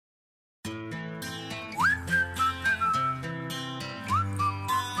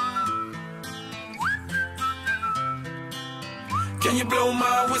Can you blow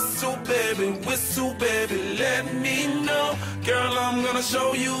my whistle, baby? Whistle, baby, let me know. Girl, I'm gonna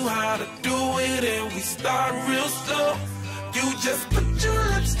show you how to do it, and we start real slow. You just put your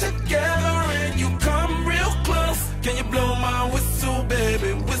lips together and you come real close. Can you blow my whistle,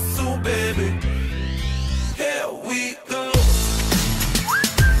 baby? Whistle, baby. Here we go.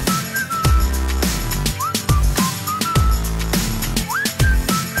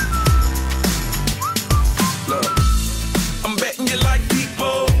 Look, I'm betting you like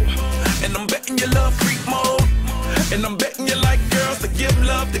people, and I'm betting you love freak mode, and I'm betting you like girls to give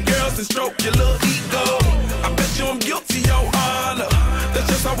love to girls and stroke your little ego. I bet you I'm guilty, your honor. That's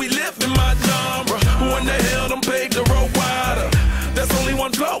just how we live in my genre. Who in the hell done paved the road wider? There's only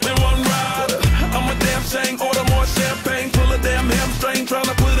one flow and one rider. I'm a damn shame, order more champagne, pull a damn hamstring,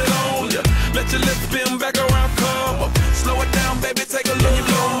 tryna put it on ya. Let your lips spin back around, come up. Slow it down, baby, take a look. You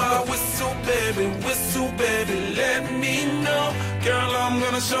blow my whistle, baby, let me know. Girl, I'm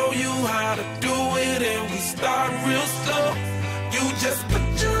gonna show you how to do it, and we start real slow. You just put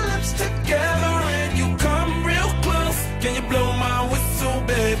your lips together and you come real close. Can you blow my whistle,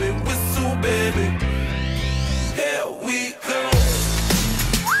 baby? Whistle, baby. Here we go.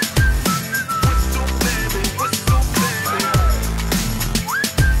 Whistle, baby, whistle, baby.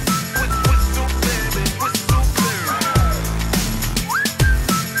 Whistle, baby, whistle, baby.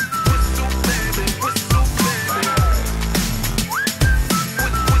 Whistle, baby, whistle, baby.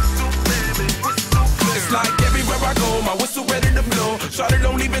 Whistle, baby, whistle, baby. It's like everywhere I go, my whistle ready to blow. Shawty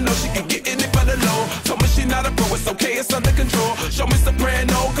don't even know she can get in it for the low. Told me she not a pro, it's okay, it's under control. Show me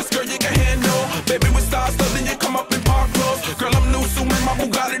soprano, cause girl you can handle. Baby with stars, so then you come up in park clothes. Girl I'm new, so man, my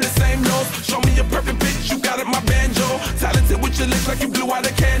Bugatti the same nose. Show me your perfect pitch, you got it, my banjo. Talented with your lips like you blew out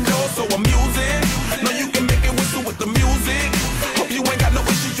a candle. So I'm using, know you can make it whistle with the music. Hope you ain't got no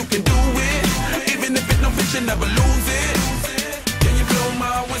issues, you can do it. Even if it don't fit, you never lose it. Can you blow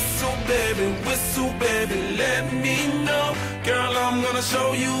my whistle, baby, let me know. Girl, I'm gonna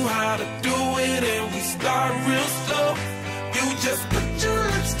show you how to do it, and we start real slow. You just put your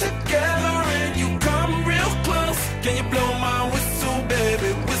lips together and you come real close. Can you blow my whistle,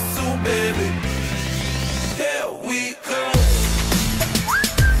 baby? Whistle, baby. Here we go.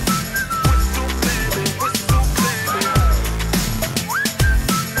 Whistle, baby, whistle, baby.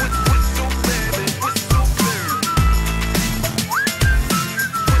 Whistle, baby, whistle, baby.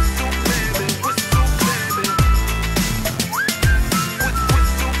 Whistle, baby, whistle, baby.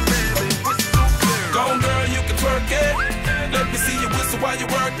 Whistle, baby, whistle, baby. Go on, girl, you can twerk it. Let me see you whistle while you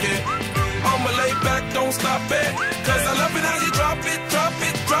work it. I'ma lay back, don't stop it. Cause I love it how you drop it, drop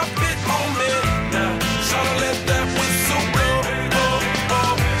it, drop it on me. Now, shout out, let